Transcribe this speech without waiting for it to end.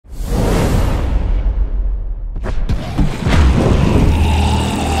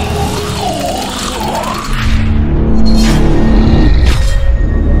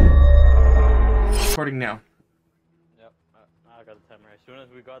as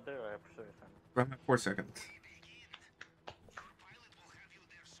we got there, I appreciate it. Around 4 seconds.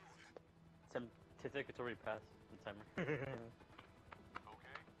 Tick, it's already passed the timer. Okay,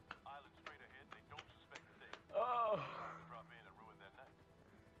 island straight ahead. They don't suspect a thing. Oh. Drop in and ruin their night.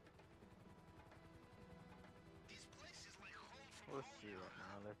 This place is like home from We'll home, see you know. right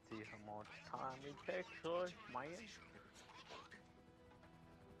now. Let's see how much time it takes. So, my end.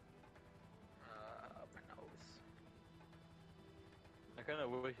 My nose. I kind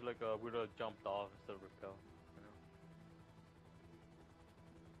of wish like we'd have jumped off instead of rappel.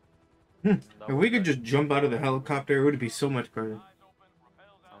 If we could just jump out of the helicopter, it would be so much better. Eyes open,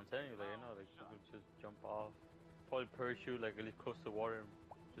 rappels out. I'm telling you, like I know, like you could just jump off, probably parachute like at least close to the water and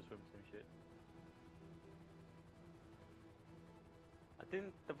just swim some shit. I think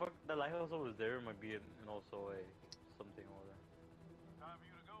the lighthouse over there might be and also a something over there. Time for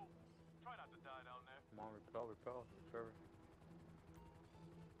you to go. Try not to die down there. Come on, repel, Trevor.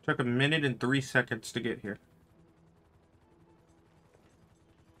 Took 1 minute and 3 seconds to get here.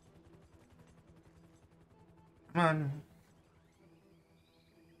 Come on.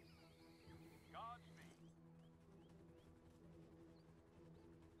 Godspeed.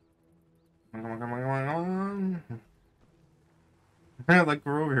 Come on, come on, come on, come on. I feel like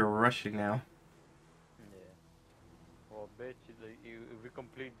we're over here rushing now. Yeah. Well, bitch, if we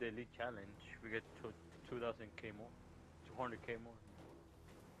complete the elite challenge, we get to 2,000k more, 200k more.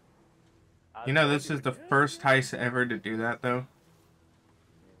 You know, this is the first heist ever to do that, though.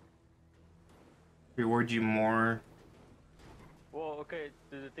 Reward you more. Well, okay.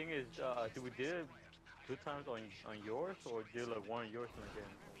 The thing is, did we did it 2 times on yours, or did like 1 on yours and again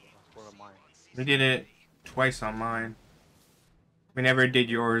 1 on mine? We did it twice on mine. We never did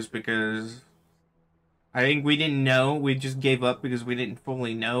yours because I think we didn't know. We just gave up because we didn't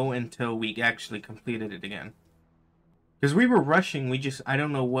fully know until we actually completed it again. Because we were rushing, I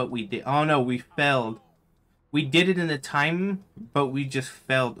don't know what we did. Oh no, we failed. We did it in the time, but we just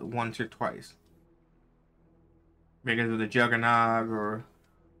failed once or twice. Because of the juggernaut or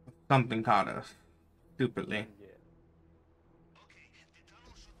something caught us. Stupidly. Yeah. Okay, the tunnel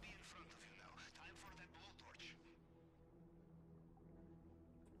should be in front of you now. Time for that blowtorch.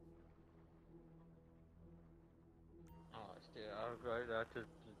 Oh, yeah. I have to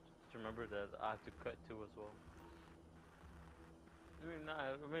remember that I have to cut too as well. I mean,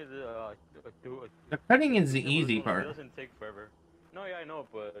 The cutting is the this easy one, part. It doesn't take forever. No, yeah, I know,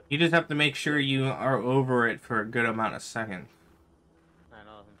 but You just have to make sure you are over it for a good amount of seconds. I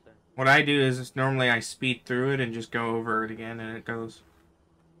know what I'm saying. What I do is normally I speed through it and just go over it again and it goes.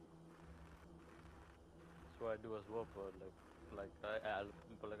 That's what I do as well, but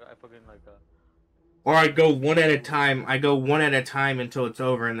I fucking like Or I go one at a time. I go one at a time until it's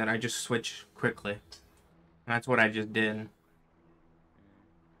over and then I just switch quickly. That's what I just did.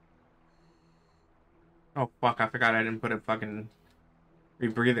 Oh fuck, I forgot I didn't put a fucking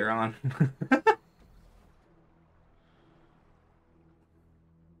rebreather on.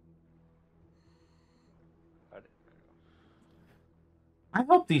 I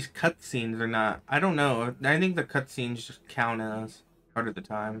hope these cutscenes are not. I don't know. I think the cutscenes just count as part of the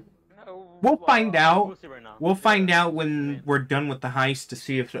time. We'll find out. We'll see right now. We'll find out when we're done with the heist to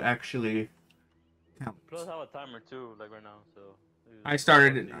see if it actually counts. Plus, I have a timer too, like right now. So I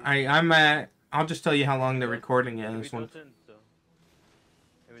started. I'm at. I'll just tell you how long the recording is. If it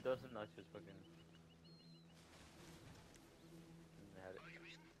doesn't, that's just fucking.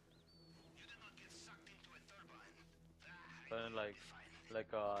 But like,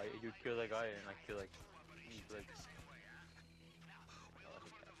 you kill that guy and I kill like, he's like.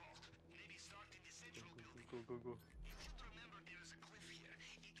 Go.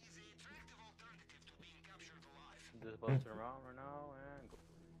 Just bust around right now and go.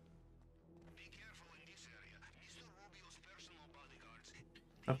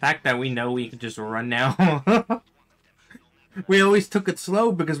 The fact that we know we could just run now. We always took it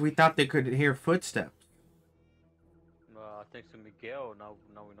slow because we thought they could hear footsteps. Thanks to Miguel, now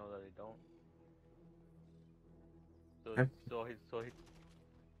we know that they don't.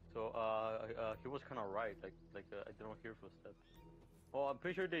 He was kind of right. I don't hear footsteps. Well, I'm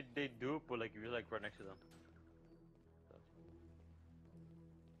pretty sure they do, but like you're like right next to them.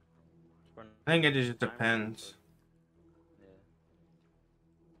 So. I think it just depends.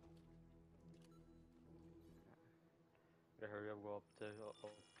 Gotta hurry up, go up to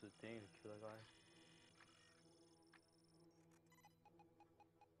the thing and kill that guy.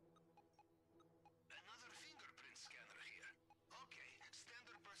 Another fingerprint scanner here. Okay,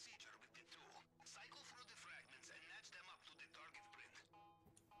 standard procedure with the tool. Cycle through the fragments and match them up to the target print.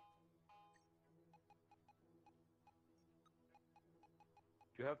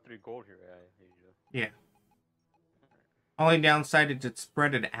 You have 3 gold here, yeah. Here you go. Yeah. Only downside is it's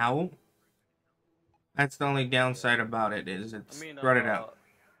spread it out. That's the only downside about it is I it's mean, spread it out.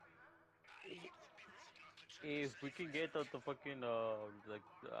 if we can get the fucking like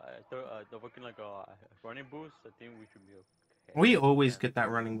the fucking like running boost, I think we should be okay. We always Then get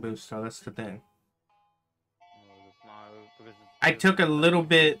that running boost, so that's the thing. it's not because I took a that's little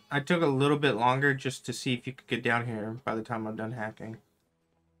bit. I took a little bit longer just to see if you could get down here. By the time I'm done hacking,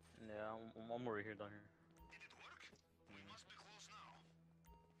 yeah, I'm already here down here.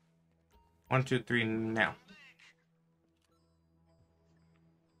 1, 2, 3 now.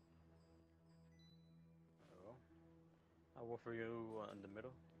 There we go. I'll go for you in the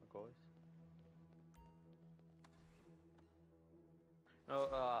middle, like always. No,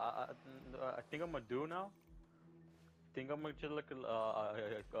 I think I'm gonna do now. I think I'm gonna just like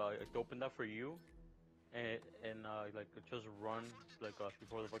open that for you, and like just run like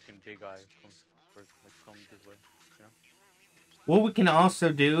before the fucking big guy comes, like come this way, you know. What we can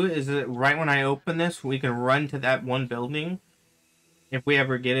also do is that right when I open this, we can run to that one building. If we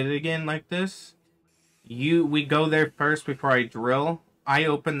ever get it again like this, we go there first before I drill. I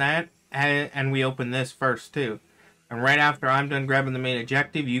open that, and we open this first too. And right after I'm done grabbing the main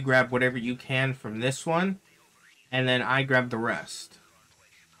objective, you grab whatever you can from this one, and then I grab the rest.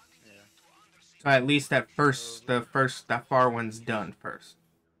 Yeah. So at least that that far one's done first.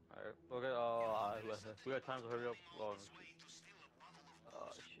 Alright. Okay. We got time to hurry up. Oh, no,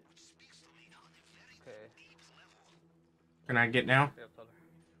 shit. Shit. Okay. Can I get now? Yeah, Tyler.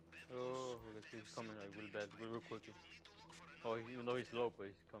 Oh, he's coming like real bad, real quickly. Oh, even though he's low, but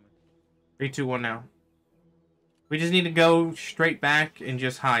he's coming. 3, 2, 1 now. We just need to go straight back and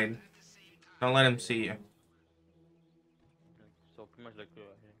just hide. Don't let him see you. So pretty much like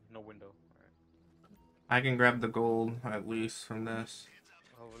no window. Alright. I can grab the gold at least from this.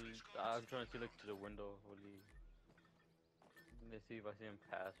 Hopefully, I'm trying to see like to the window. Hopefully, let's see if I see him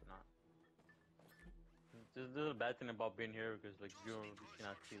pass or not. This is a bad thing about being here because like you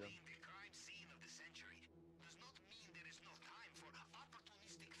cannot see them.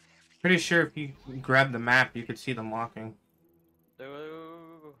 Pretty sure if you grab the map, you could see them walking.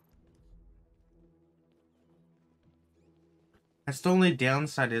 Go. That's the only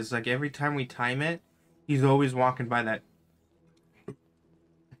downside is like every time we time it, he's always walking by that. Yeah.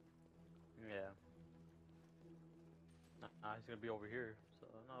 Nah, he's gonna be over here. So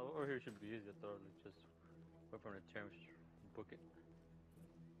no, over here should be easy. I thought like just wait for him to turn, book it.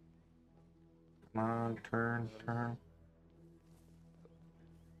 Come on, turn.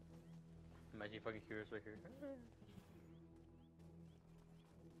 Imagine if I can hear us right here.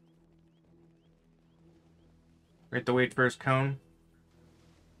 We have to wait for his cone.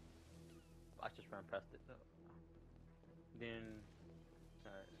 I just ran past it. Then,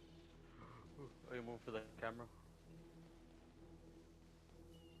 alright. Oh, you move for the camera.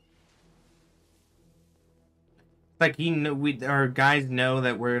 Like our guys know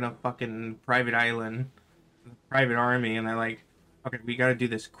that we're in a fucking private island, private army, and they're like, okay, we gotta do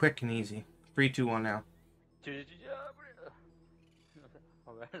this quick and easy. 3, 2, 1 now.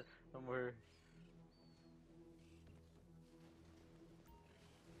 Oh man, somewhere.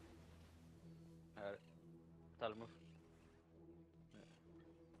 Alright, Tyler, move.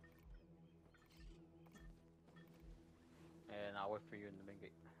 And I'll wait for you in the main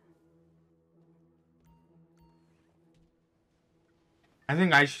gate. I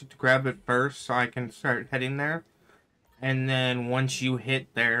think I should grab it first so I can start heading there. And then once you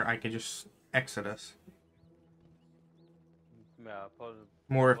hit there, I can just exit us. Yeah,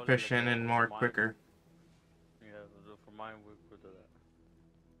 More probably efficient and more for mine. quicker. Yeah, for mine we'll do that.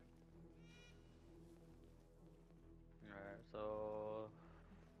 Alright, so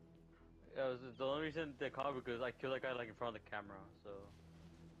yeah, the only reason they called because I killed that guy like in front of the camera, so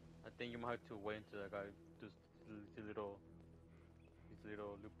I think you might have to wait until that guy does his little loopy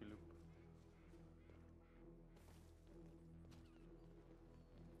loop.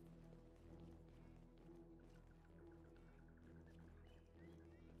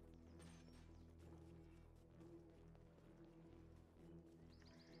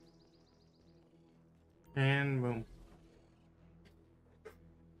 And boom.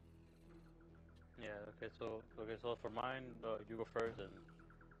 Yeah, okay, so for mine, you go first, and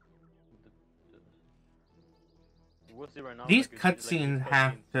we'll see right now. These like, cutscenes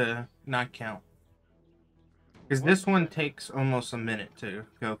have to not count. Because this one takes almost a minute to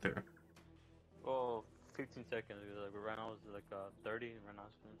go through. Oh, 15 seconds. Like, right now it's like 30, and right now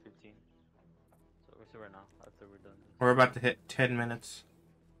it's 15. So we'll see right now after we're done. We're about to hit 10 minutes.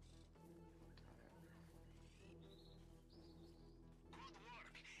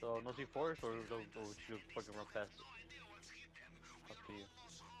 So no C4s or should you fucking run past it? Up to you.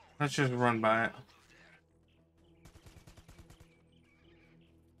 Let's just run by it.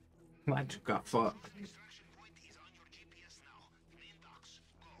 I just got fucked. Come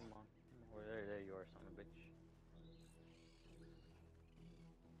on. Oh, there you are, son of a bitch.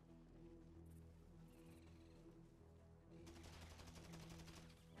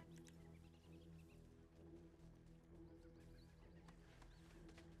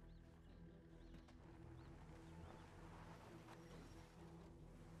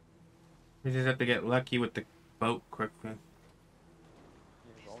 We just have to get lucky with the boat quickly.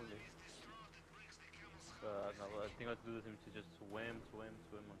 Yeah, only. No, I think I have to do this to just swim until we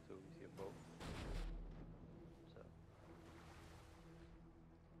see a boat. So.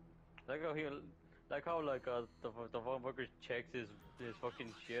 Like how the fucker checks his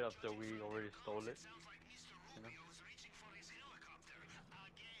fucking shit after we already stole it. You know?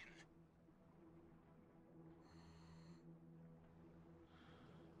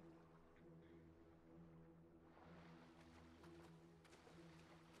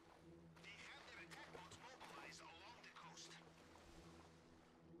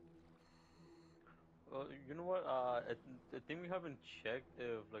 You know what? I think we haven't checked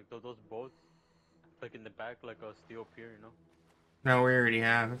if like those boats, like in the back, like still appear. You know? No, we already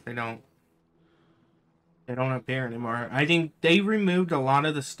have. They don't appear anymore. I think they removed a lot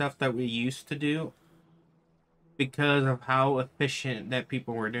of the stuff that we used to do because of how efficient that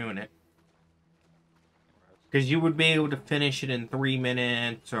people were doing it. Because you would be able to finish it in 3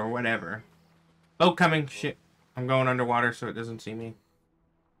 minutes or whatever. Boat coming. Shit. I'm going underwater so it doesn't see me.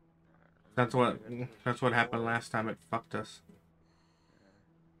 That's what happened last time. It fucked us.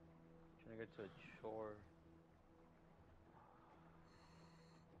 Trying to get to a shore.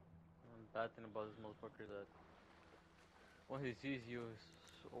 Bad thing about this motherfucker that when he sees you, it's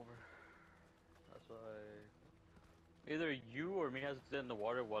over. That's why either you or me has to sit in the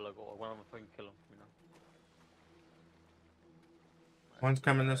water while I go when I'm fucking kill him. You know. One's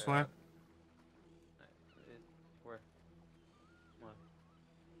coming this way. Where? What?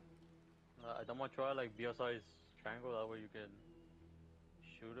 I don't want to try like BSI's triangle. That way you can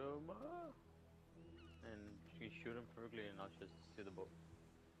shoot him, and you can shoot him perfectly, and not just see the boat.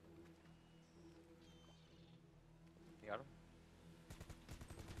 You got him?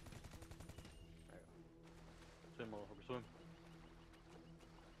 There you go. Swim, motherfucker, swim.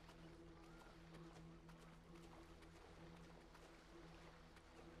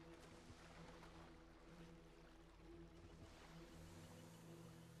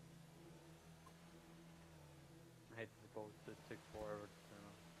 I hate this boat. It takes forever to turn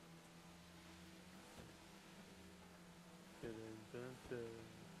on.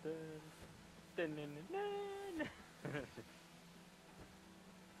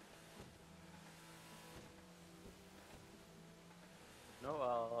 No,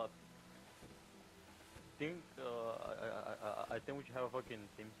 I think we should have a fucking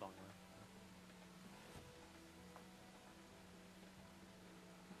theme song, man.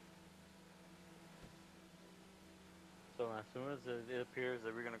 So as soon as it appears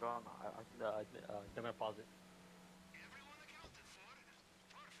that we're gonna go on, I'm gonna pause it.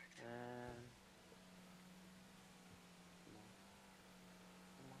 And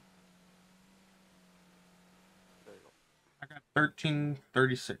come on. There you go. I got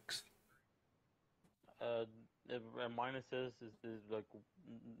 1336. Mine says is like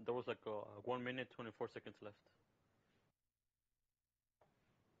there was like 1 minute 24 seconds left.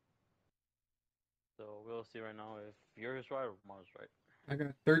 So we'll see right now if yours is right or mine's right. I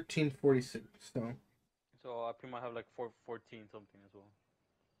got 1346. So I pretty much have like 14 something as well.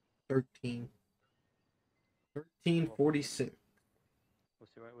 13. 1346. We'll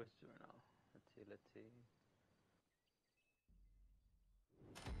see right now. Let's see.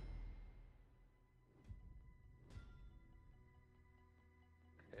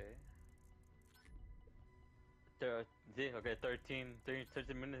 Okay. Okay, 13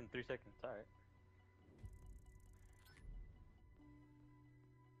 minutes and 3 seconds. All right.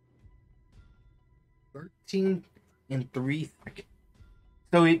 13 and 3 seconds.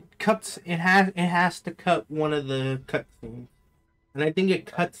 So it cuts. It has to cut one of the cutscenes, and I think it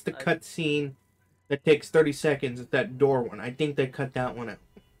cuts the cutscene that takes 30 seconds. It's that door one. I think they cut that one out.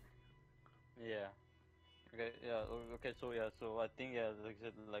 Yeah. Okay. Yeah. Okay. So yeah. So I think like I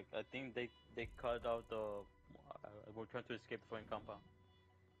said, like I think they cut out the. We're trying to escape the fucking compound.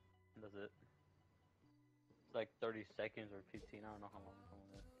 That's it. It's like 30 seconds or 15. I don't know how long.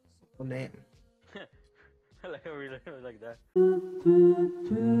 Oh damn. Like really like that.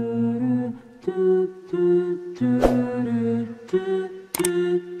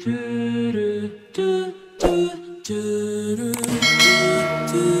 do do do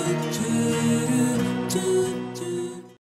do